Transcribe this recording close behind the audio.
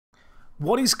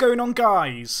What is going on,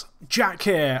 guys? Jack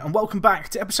here, and welcome back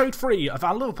to episode 3 of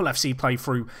our Liverpool FC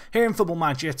playthrough here in Football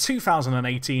Manager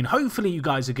 2018. Hopefully you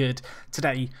guys are good.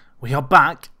 Today we are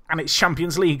back and it's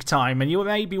Champions League time, and you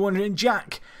may be wondering,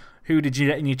 Jack, who did you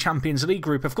get in your Champions League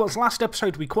group? Of course, last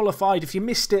episode we qualified. If you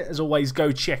missed it, as always,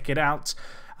 go check it out.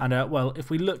 And well, if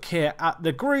we look here at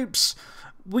the groups,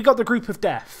 we got the group of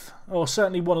death, or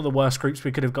certainly one of the worst groups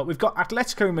we could have got. We've got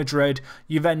Atletico Madrid,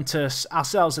 Juventus,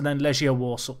 ourselves, and then Legia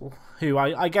Warsaw, who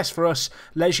I guess for us,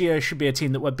 Legia should be a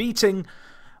team that we're beating.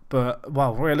 But,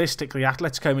 well, realistically,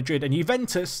 Atletico Madrid and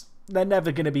Juventus, they're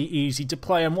never going to be easy to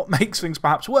play. And what makes things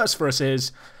perhaps worse for us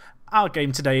is our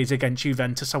game today is against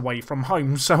Juventus away from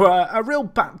home. So a real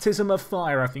baptism of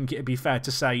fire, I think it'd be fair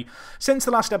to say. Since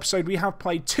the last episode, we have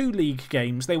played 2 league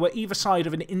games. They were either side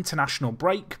of an international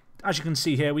break. As you can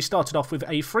see here, we started off with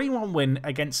a 3-1 win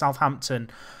against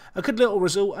Southampton. A good little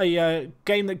result, a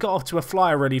game that got off to a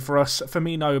flyer really for us.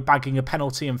 Firmino bagging a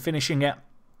penalty and finishing it.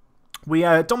 We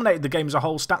dominated the game as a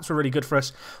whole. Stats were really good for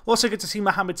us. Also good to see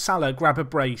Mohamed Salah grab a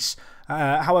brace.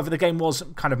 However, the game was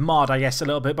kind of marred, I guess, a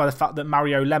little bit by the fact that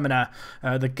Mario Lemina,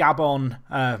 the Gabon,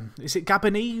 is it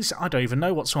Gabonese? I don't even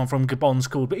know what someone from Gabon's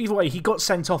called. But either way, he got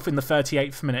sent off in the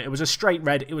 38th minute. It was a straight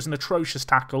red. It was an atrocious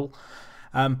tackle.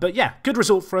 But yeah, good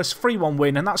result for us, 3-1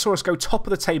 win, and that saw us go top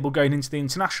of the table going into the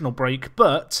international break,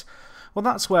 but, well,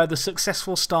 that's where the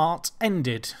successful start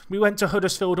ended. We went to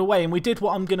Huddersfield away, and we did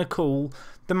what I'm going to call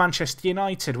the Manchester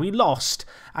United. We lost,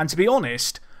 and to be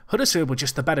honest, Huddersfield were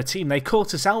just the better team. They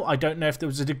caught us out. I don't know if there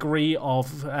was a degree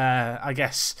of, I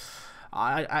guess,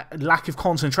 lack of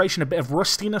concentration, a bit of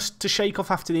rustiness to shake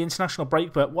off after the international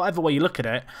break, but whatever way you look at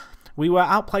it, we were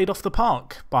outplayed off the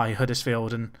park by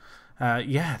Huddersfield, and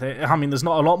yeah, I mean, there's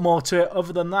not a lot more to it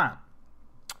other than that.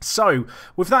 So,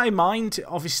 with that in mind,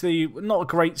 obviously, not a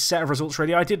great set of results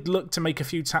really. I did look to make a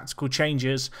few tactical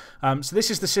changes. So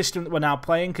this is the system that we're now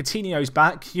playing. Coutinho's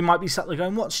back. You might be sat there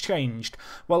going, what's changed?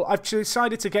 Well, I've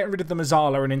decided to get rid of the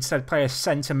Mazzala and instead play a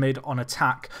centre mid on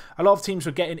attack. A lot of teams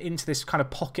were getting into this kind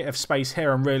of pocket of space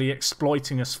here and really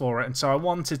exploiting us for it. And so I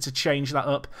wanted to change that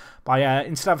up by,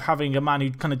 instead of having a man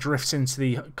who kind of drifts into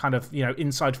the kind of, you know,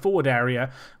 inside forward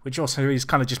area, which also is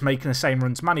kind of just making the same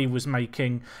runs Manny was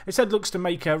making, instead looks to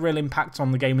make a real impact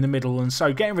on the game in the middle. And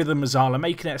so getting rid of the Mazzala,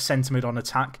 making it a centre mid on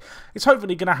attack, it's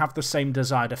hopefully going to have the same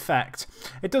desired effect.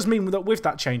 It does mean that with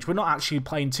that change, we're not actually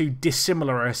playing too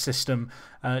dissimilar a system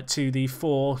to the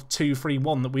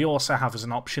 4-2-3-1 that we also have as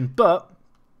an option. But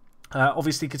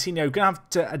obviously Coutinho going to have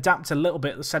to adapt a little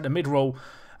bit the centre mid role.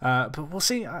 But we'll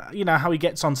see, you know, how he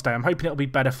gets on today. I'm hoping it'll be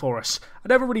better for us. I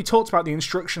never really talked about the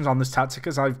instructions on this tactic,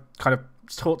 as I've kind of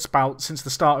talked about since the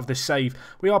start of this save.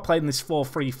 We are playing this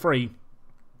 4-3-3.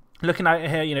 Looking at it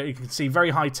here, you know, you can see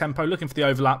very high tempo, looking for the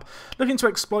overlap, looking to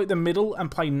exploit the middle and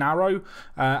play narrow,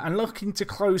 and looking to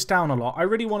close down a lot. I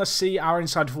really want to see our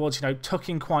inside forwards, you know,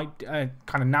 tucking quite kind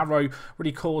of narrow,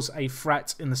 really cause a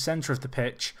threat in the centre of the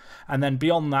pitch. And then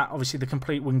beyond that, obviously the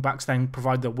complete wing backs then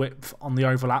provide the width on the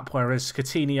overlap, whereas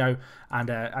Coutinho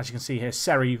and, as you can see here,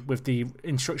 Seri with the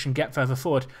instruction get further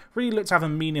forward really look to have a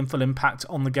meaningful impact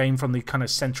on the game from the kind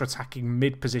of centre attacking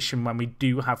mid position when we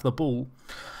do have the ball.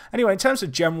 Anyway, in terms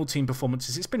of general team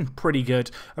performances, it's been pretty good.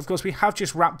 Of course, we have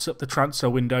just wrapped up the transfer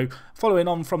window. Following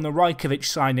on from the Rajkovic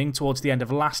signing towards the end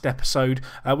of last episode,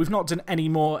 we've not done any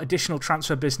more additional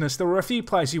transfer business. There were a few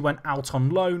players who went out on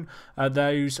loan.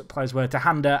 Those players were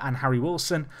Dehanda and Harry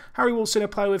Wilson. Harry Wilson, a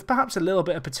player with perhaps a little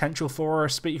bit of potential for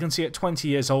us, but you can see at 20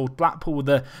 years old, Blackpool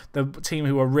were the team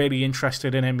who are really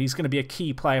interested in him. He's going to be a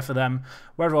key player for them.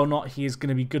 Whether or not he is going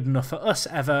to be good enough for us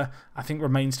ever, I think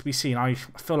remains to be seen. I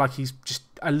feel like he's just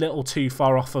a little too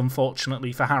far off,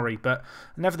 unfortunately, for Harry, but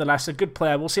nevertheless, a good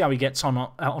player. We'll see how he gets on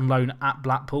loan at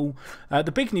Blackpool.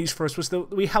 The big news for us was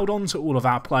that we held on to all of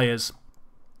our players.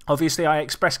 Obviously, I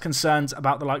expressed concerns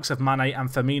about the likes of Mane and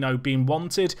Firmino being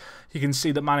wanted. You can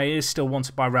see that Mane is still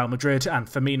wanted by Real Madrid and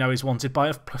Firmino is wanted by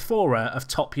a plethora of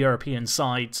top European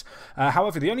sides.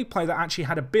 However, the only player that actually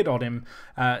had a bid on him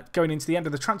going into the end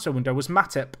of the transfer window was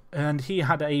Matip, and he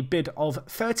had a bid of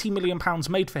 £30 million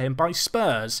made for him by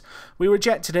Spurs. We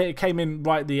rejected it. It came in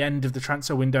right at the end of the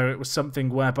transfer window. It was something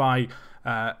whereby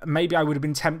maybe I would have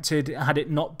been tempted had it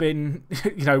not been,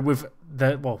 you know, with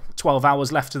the 12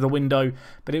 hours left of the window,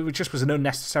 but it just was an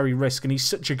unnecessary risk, and he's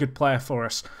such a good player for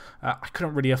us. I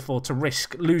couldn't really afford to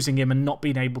risk losing him and not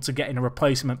being able to get in a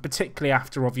replacement, particularly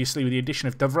after, obviously, with the addition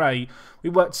of De Vrij. We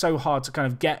worked so hard to kind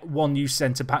of get one new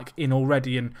centre-back in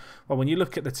already, and, well, when you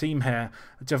look at the team here,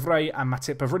 De Vrij and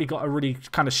Matip have really got a really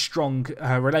kind of strong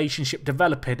relationship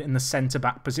developing in the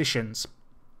centre-back positions.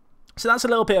 So that's a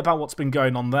little bit about what's been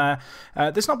going on there.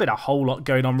 There's not been a whole lot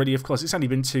going on really, of course. It's only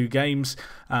been 2 games.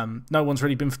 No one's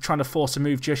really been trying to force a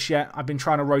move just yet. I've been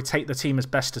trying to rotate the team as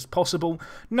best as possible.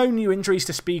 No new injuries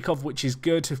to speak of, which is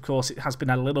good. Of course, it has been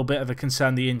a little bit of a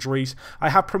concern, the injuries. I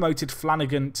have promoted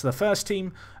Flanagan to the first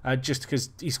team, just because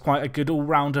he's quite a good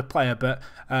all-rounder player, but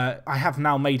I have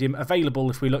now made him available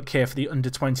if we look here for the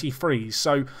under-23s.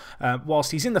 So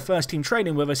whilst he's in the first team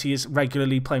training with us, he is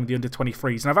regularly playing with the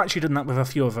under-23s, and I've actually done that with a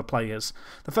few other players.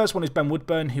 The first one is Ben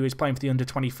Woodburn, who is playing for the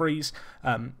under-23s.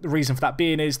 The reason for that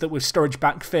being is that with Sturridge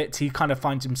back fit, he kind of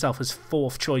finds himself as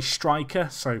 4th choice striker,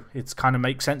 so it kind of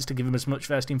makes sense to give him as much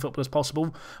first team football as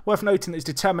possible. Worth noting that his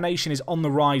determination is on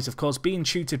the rise, of course, being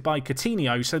tutored by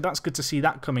Coutinho, so that's good to see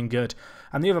that coming good.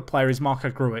 And the other player is Marko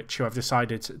Grujic, who I've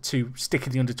decided to stick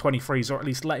in the under-23s, or at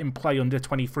least let him play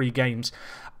under-23 games.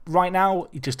 Right now,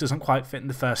 he just doesn't quite fit in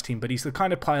the first team, but he's the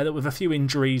kind of player that with a few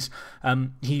injuries,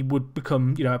 he would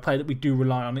become, a player that we do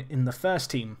rely on in the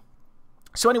first team.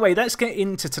 So anyway, let's get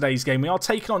into today's game. We are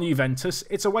taking on Juventus.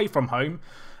 It's away from home.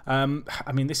 I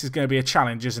mean, this is going to be a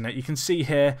challenge, isn't it? You can see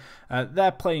here,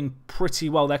 they're playing pretty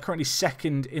well. They're currently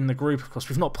 2nd in the group. Of course,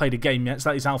 we've not played a game yet, so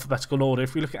that is alphabetical order.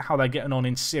 If we look at how they're getting on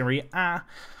in Serie A,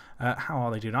 how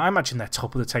are they doing? I imagine they're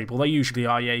top of the table. They usually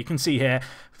are, yeah. You can see here,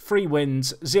 3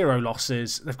 wins, 0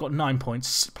 losses. They've got 9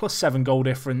 points, plus 7 goal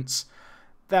difference.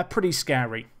 They're pretty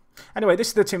scary. Anyway, this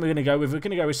is the team we're going to go with. We're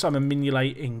going to go with Simon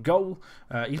Mignolet in goal.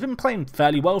 He's been playing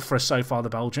fairly well for us so far, the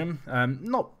Belgian.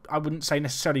 Not, I wouldn't say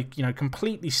necessarily,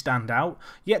 completely stand out.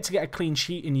 Yet to get a clean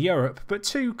sheet in Europe, but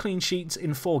 2 clean sheets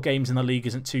in 4 games in the league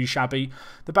isn't too shabby.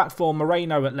 The back four,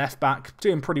 Moreno at left back,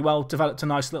 doing pretty well. Developed a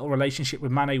nice little relationship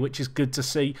with Mane, which is good to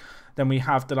see. Then we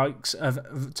have the likes of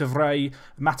De Vrij,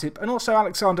 Matip, and also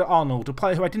Alexander-Arnold, a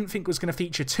player who I didn't think was going to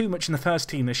feature too much in the first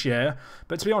team this year.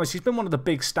 But to be honest, he's been one of the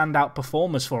big standout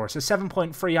performers for us. A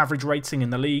 7.3 average rating in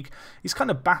the league. He's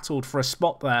kind of battled for a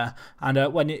spot there.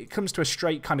 And when it comes to a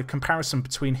straight kind of comparison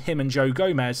between him and Joe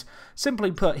Gomez,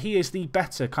 simply put, he is the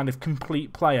better kind of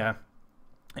complete player,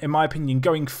 in my opinion,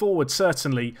 going forward,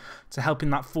 certainly, to help in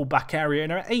that full-back area.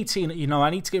 And at 18, I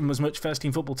need to give him as much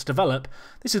first-team football to develop.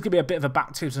 This is going to be a bit of a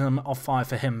baptism of fire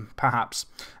for him, perhaps.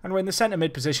 And we're in the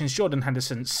centre-mid positions, Jordan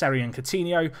Henderson, Seri and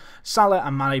Coutinho. Salah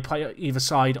and Mane play either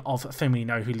side of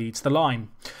Firmino, who leads the line.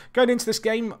 Going into this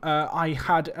game, I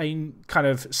had a kind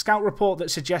of scout report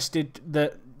that suggested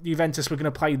that Juventus were going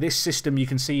to play this system you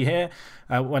can see here.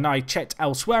 When I checked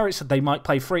elsewhere, it said they might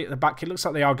play 3 at the back. It looks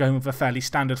like they are going with a fairly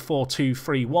standard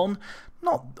 4-2-3-1.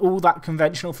 Not all that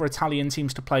conventional for Italian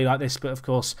teams to play like this, but of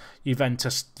course,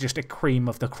 Juventus, just a cream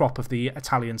of the crop of the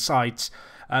Italian sides.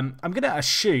 I'm going to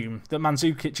assume that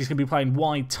Mandzukic is going to be playing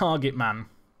wide target man,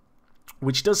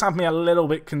 which does have me a little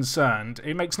bit concerned.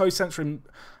 It makes no sense for him,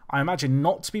 I imagine,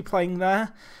 not to be playing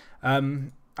there.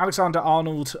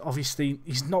 Alexander-Arnold, obviously,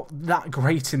 he's not that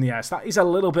great in the air, so that is a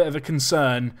little bit of a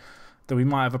concern that we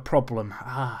might have a problem.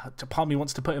 Part of me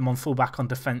wants to put him on full-back on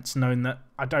defence, knowing that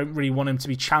I don't really want him to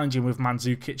be challenging with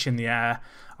Mandzukic in the air.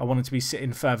 I want him to be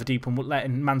sitting further deep and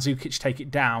letting Mandzukic take it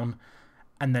down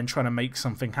and then trying to make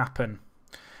something happen.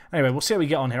 Anyway, we'll see how we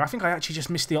get on here. I think I actually just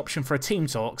missed the option for a team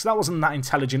talk, so that wasn't that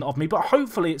intelligent of me, but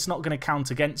hopefully it's not going to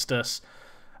count against us.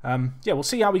 Yeah, we'll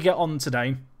see how we get on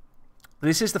today.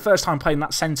 This is the first time playing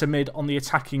that centre mid on the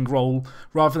attacking role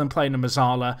rather than playing a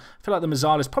Mazzala. I feel like the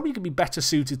Mazzala is probably going to be better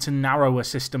suited to narrower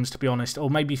systems, to be honest, or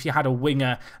maybe if you had a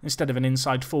winger instead of an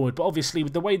inside forward. But obviously,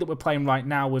 with the way that we're playing right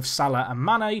now with Salah and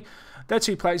Mane, they're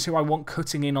 2 players who I want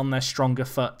cutting in on their stronger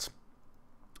foot.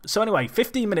 So anyway,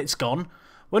 15 minutes gone.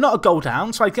 We're not a goal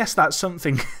down, so I guess that's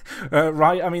something,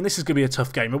 right? I mean, this is going to be a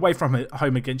tough game away from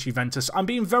home against Juventus. I'm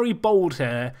being very bold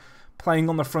here, playing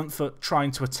on the front foot, trying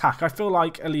to attack. I feel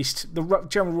like, at least, the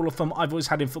general rule of thumb I've always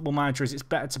had in Football Manager is it's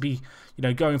better to be,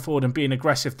 going forward and being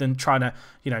aggressive than trying to,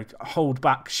 hold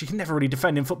back. She can never really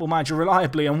defend in Football Manager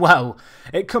reliably and well.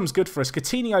 It comes good for us.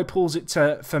 Coutinho pulls it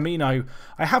to Firmino.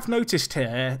 I have noticed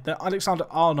here that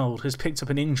Alexander-Arnold has picked up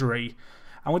an injury.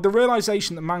 And with the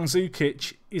realisation that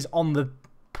Mandzukic is on the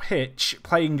pitch,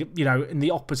 playing, in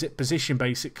the opposite position,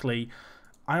 basically,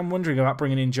 I am wondering about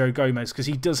bringing in Joe Gomez, because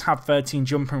he does have 13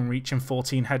 jumping reach and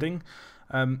 14 heading.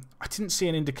 I didn't see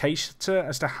an indicator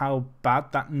as to how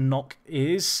bad that knock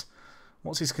is.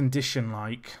 What's his condition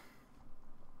like?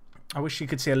 I wish you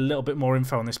could see a little bit more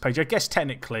info on this page. I guess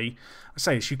technically, I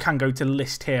say this, you can go to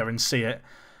list here and see it.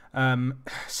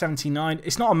 79.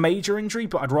 It's not a major injury,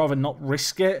 but I'd rather not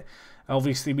risk it.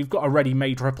 Obviously, we've got a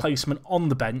ready-made replacement on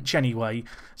the bench anyway,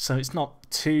 so it's not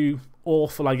too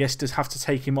awful, I guess, to have to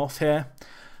take him off here.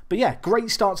 But yeah, great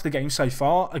start to the game so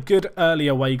far. A good early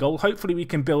away goal. Hopefully we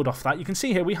can build off that. You can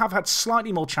see here we have had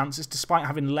slightly more chances despite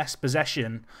having less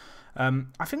possession.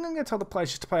 I think I'm going to tell the players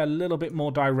just to play a little bit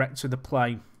more direct with the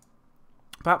play.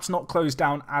 Perhaps not close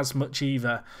down as much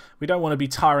either. We don't want to be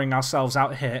tiring ourselves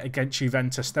out here against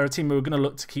Juventus. They're a team who are going to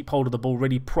look to keep hold of the ball,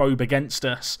 really probe against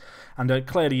us. And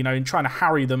clearly, you know, in trying to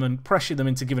harry them and pressure them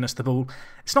into giving us the ball,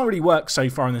 it's not really worked so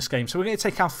far in this game. So we're going to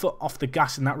take our foot off the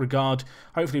gas in that regard.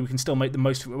 Hopefully we can still make the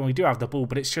most of it when we do have the ball,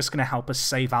 but it's just going to help us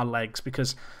save our legs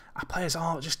because our players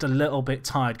are just a little bit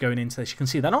tired going into this. You can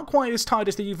see they're not quite as tired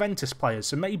as the Juventus players,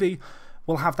 so maybe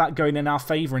we'll have that going in our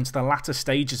favour into the latter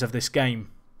stages of this game.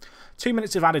 2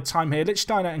 minutes of added time here.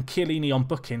 Lichtsteiner and Chiellini on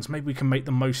bookings. Maybe we can make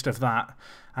the most of that.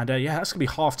 And yeah, that's going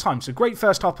to be half-time. So great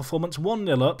first-half performance,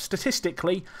 1-0 up.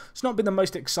 Statistically, it's not been the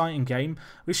most exciting game.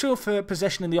 We're sure for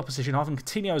possession in the opposition half, and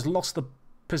Coutinho has lost the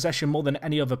possession more than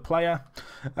any other player.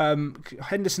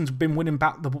 Henderson's been winning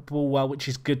back the ball well, which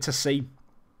is good to see.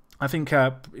 I think,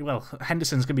 well,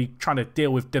 Henderson's going to be trying to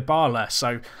deal with Dybala,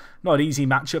 so not an easy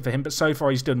matchup for him, but so far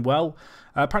he's done well.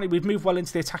 Apparently we've moved well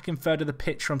into the attacking third of the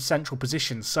pitch from central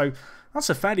positions, so that's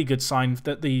a fairly good sign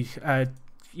that the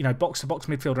you know, box-to-box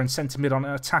midfielder and centre mid on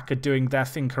attack are doing their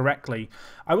thing correctly.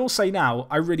 I will say now,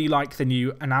 I really like the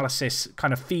new analysis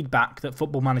kind of feedback that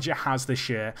Football Manager has this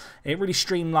year. It really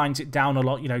streamlines it down a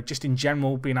lot, you know, just in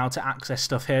general, being able to access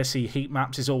stuff here, see heat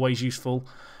maps is always useful.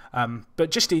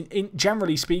 But just in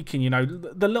generally speaking, you know,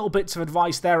 the little bits of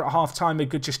advice there at half-time are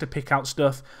good just to pick out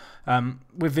stuff.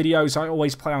 With videos, I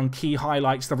always play on key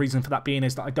highlights. The reason for that being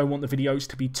is that I don't want the videos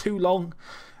to be too long.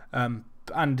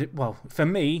 And, well, for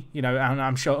me, you know, and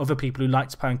I'm sure other people who like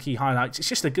to play on key highlights, it's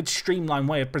just a good streamlined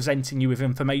way of presenting you with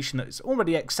information that's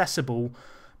already accessible,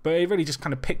 but it really just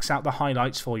kind of picks out the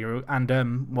highlights for you. And,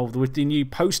 well, with the new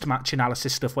post-match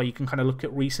analysis stuff where you can kind of look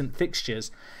at recent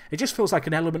fixtures, it just feels like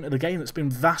an element of the game that's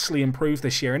been vastly improved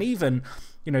this year. And even,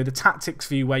 you know, the tactics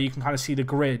view where you can kind of see the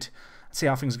grid, see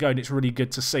how things are going, it's really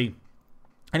good to see.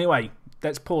 Anyway,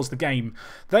 let's pause the game.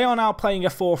 They are now playing a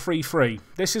 4-3-3.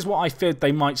 This is what I feared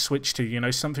they might switch to, you know,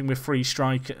 something with 3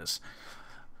 strikers.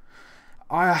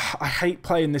 I hate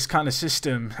playing this kind of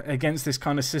system against this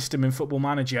kind of system in Football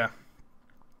Manager.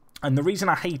 And the reason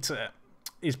I hate it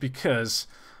is because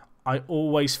I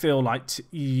always feel like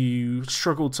you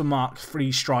struggle to mark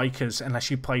 3 strikers unless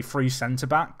you play 3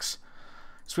 centre-backs.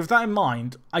 So with that in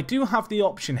mind, I do have the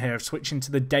option here of switching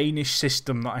to the Danish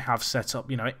system that I have set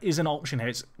up. You know, it is an option here.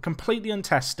 It's completely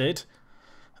untested,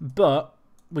 but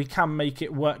we can make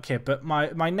it work here. But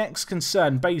my next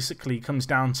concern basically comes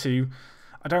down to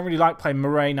I don't really like playing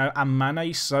Moreno and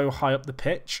Mane so high up the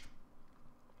pitch.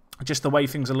 Just the way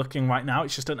things are looking right now,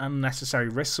 it's just an unnecessary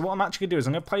risk. So what I'm actually going to do is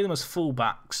I'm going to play them as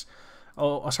full-backs.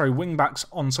 Or sorry, wing-backs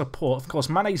on support. Of course,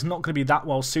 Mane's not going to be that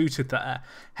well suited there.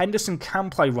 Henderson can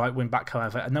play right wing-back,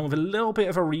 however. And then with a little bit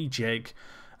of a rejig,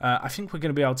 I think we're going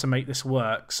to be able to make this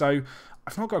work. So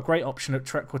I've not got a great option at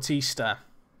Trequartista.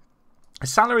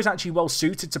 Salah is actually well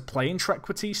suited to play in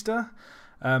Trequartista.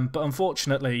 But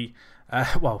unfortunately,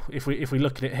 well, if we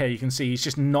look at it here, you can see he's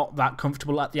just not that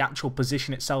comfortable at the actual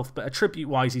position itself. But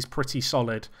attribute-wise, he's pretty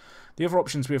solid. The other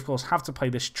options we, of course, have to play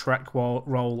this Trek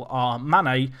role are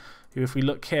Mane, who, if we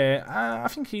look here, I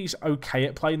think he's okay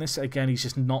at playing this. Again, he's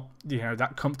just not, you know,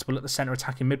 that comfortable at the centre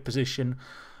attacking mid position.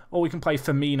 Or we can play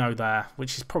Firmino there,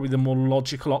 which is probably the more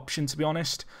logical option, to be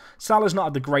honest. Salah's not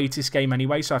had the greatest game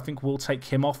anyway, so I think we'll take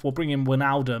him off. We'll bring in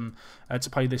Wijnaldum to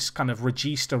play this kind of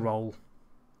regista role.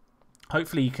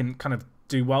 Hopefully he can kind of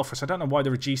do well for us. I don't know why the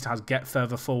regista has get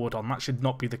further forward on. That should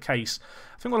not be the case.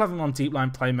 I think we'll have him on deep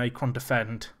line playmaker on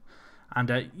defend.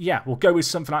 And yeah, we'll go with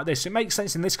something like this. It makes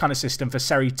sense in this kind of system for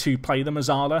Seri to play the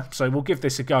Mazzala, so we'll give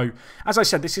this a go. As I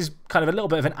said, this is kind of a little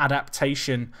bit of an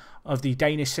adaptation of the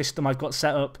Danish system I've got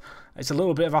set up. It's a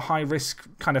little bit of a high-risk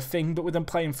kind of thing, but with them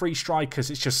playing 3 strikers,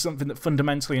 it's just something that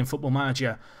fundamentally in Football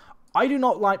Manager I do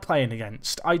not like playing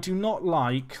against. I do not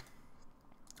like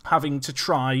having to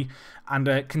try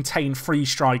and contain 3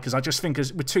 strikers. I just think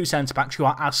with 2 centre-backs you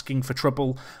are asking for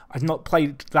trouble. I've not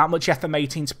played that much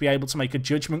FM18 to be able to make a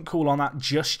judgment call on that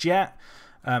just yet.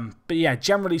 But yeah,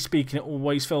 generally speaking, it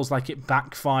always feels like it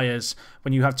backfires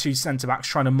when you have 2 centre-backs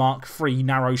trying to mark 3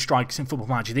 narrow strikers in Football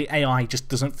Manager. The AI just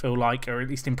doesn't feel like, or at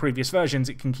least in previous versions,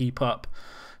 it can keep up.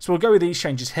 So we'll go with these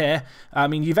changes here. I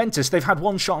mean, Juventus, they've had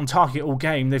 1 shot on target all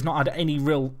game. They've not had any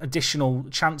real additional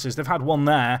chances. They've had 1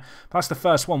 there. But that's the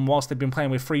first one whilst they've been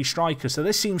playing with 3 strikers. So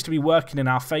this seems to be working in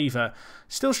our favour.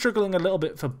 Still struggling a little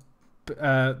bit for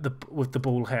with the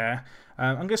ball here.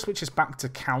 I'm going to switch this back to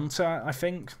counter, I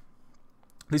think.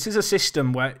 This is a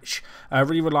system which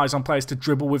really relies on players to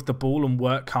dribble with the ball and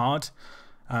work hard.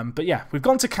 But yeah, we've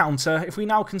gone to counter. If we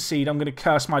now concede, I'm going to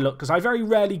curse my luck because I very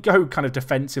rarely go kind of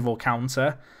defensive or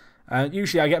counter.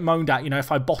 Usually I get moaned at, you know,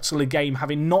 if I bottle a game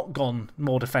having not gone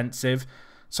more defensive.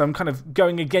 So I'm kind of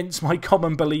going against my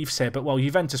common beliefs here. But, well,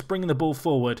 Juventus bringing the ball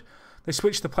forward. They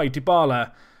switch the play.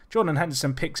 Dybala. Jordan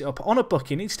Henderson picks it up on a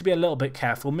booking. Needs to be a little bit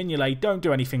careful. Mignolet, don't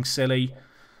do anything silly.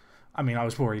 I mean, I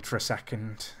was worried for a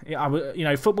second. You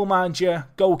know, Football Manager,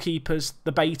 goalkeepers,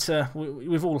 the beta.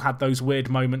 We've all had those weird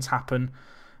moments happen.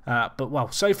 But,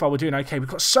 well, so far we're doing okay. We've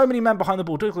got so many men behind the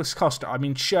ball. Douglas Costa, I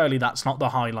mean, surely that's not the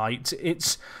highlight.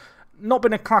 It's not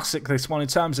been a classic, this one, in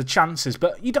terms of chances.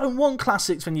 But you don't want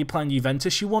classics when you're playing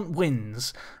Juventus. You want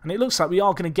wins. And it looks like we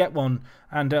are going to get one.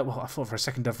 And, well, I thought for a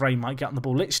second De Vrij might get on the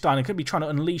ball. Lichtsteiner could be trying to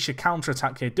unleash a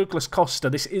counter-attack here. Douglas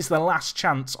Costa, this is the last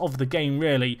chance of the game,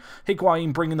 really.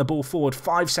 Higuain bringing the ball forward.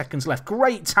 5 seconds left.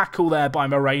 Great tackle there by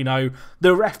Moreno.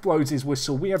 The ref blows his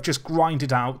whistle. We have just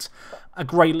grinded out a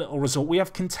great little result. We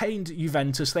have contained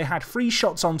Juventus. They had 3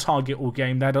 shots on target all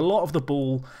game. They had a lot of the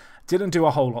ball. Didn't do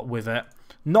a whole lot with it.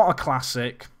 Not a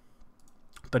classic,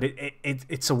 but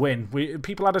it's a win.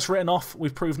 People had us written off.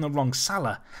 We've proven them wrong.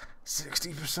 Salah,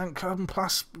 60% curb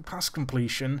pass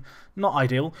completion. Not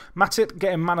ideal. Matip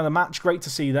getting man of the match. Great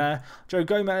to see there. Joe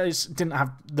Gomez didn't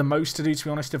have the most to do, to be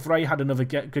honest. De Vrij had another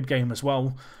good game as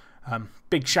well.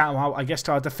 Big shout out, I guess,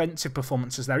 to our defensive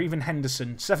performances there. Even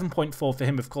Henderson, 7.4 for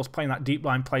him, of course, playing that deep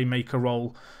line playmaker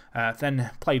role. Then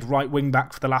played right wing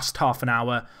back for the last half an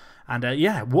hour. And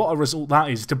yeah, what a result that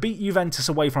is. To beat Juventus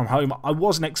away from home, I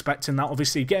wasn't expecting that.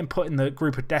 Obviously, getting put in the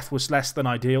group of death was less than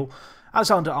ideal.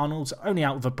 Alexander-Arnold's only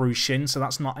out of a bruised shin, so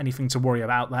that's not anything to worry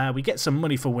about there. We get some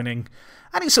money for winning.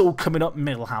 And it's all coming up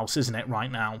Millhouse, isn't it,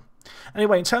 right now?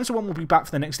 Anyway, in terms of when we'll be back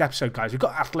for the next episode, guys, we've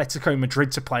got Atletico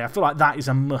Madrid to play. I feel like that is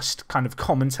a must kind of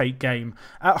commentate game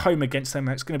at home against them.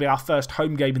 It's going to be our first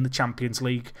home game in the Champions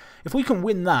League. If we can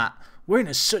win that, we're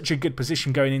in such a good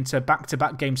position going into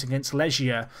back-to-back games against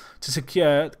Legia to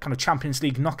secure kind of Champions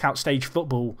League knockout stage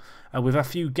football with a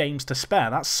few games to spare.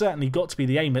 That's certainly got to be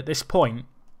the aim at this point.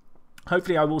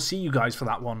 Hopefully I will see you guys for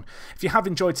that one. If you have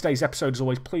enjoyed today's episode, as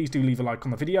always, please do leave a like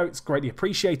on the video. It's greatly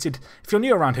appreciated. If you're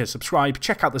new around here, subscribe.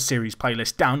 Check out the series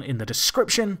playlist down in the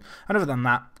description. And other than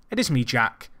that, it is me,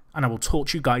 Jack, and I will talk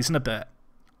to you guys in a bit.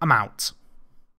 I'm out.